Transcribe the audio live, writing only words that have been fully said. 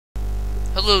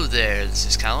Hello there, this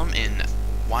is Callum in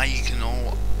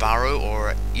Yngol Barrow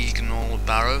or Yngol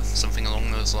Barrow, something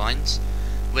along those lines,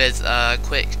 with a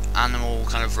quick animal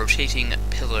kind of rotating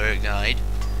pillar guide.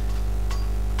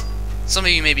 Some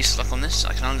of you may be stuck on this.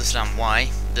 I can understand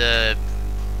why. The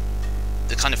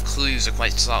kind of clues are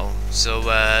quite subtle, so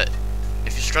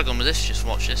if you're struggling with this, just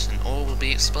watch this and all will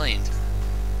be explained.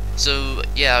 So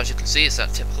yeah, as you can see, it's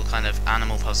that typical kind of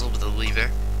animal puzzle with a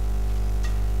lever.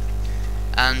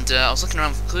 And I was looking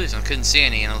around for clues and I couldn't see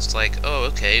any, and I was like, oh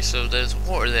okay, so there's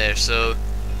water there, so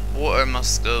water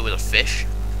must go with a fish.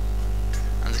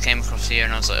 And I came across here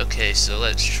and I was like, okay, so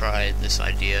let's try this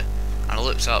idea. And I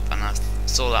looked up and I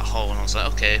saw that hole and I was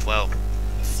like, okay, well,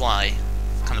 fly.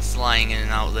 Kind of flying in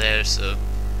and out there, so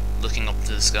looking up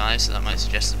to the sky, so that might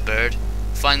suggest a bird.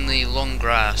 Finally, long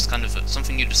grass, kind of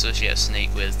something you'd associate a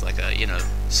snake with, like a,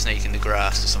 snake in the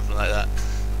grass or something like that.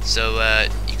 So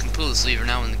you can pull this lever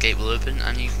now and the gate will open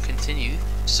and you can continue.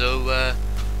 So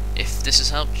if this has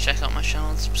helped, check out my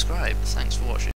channel and subscribe. Thanks for watching.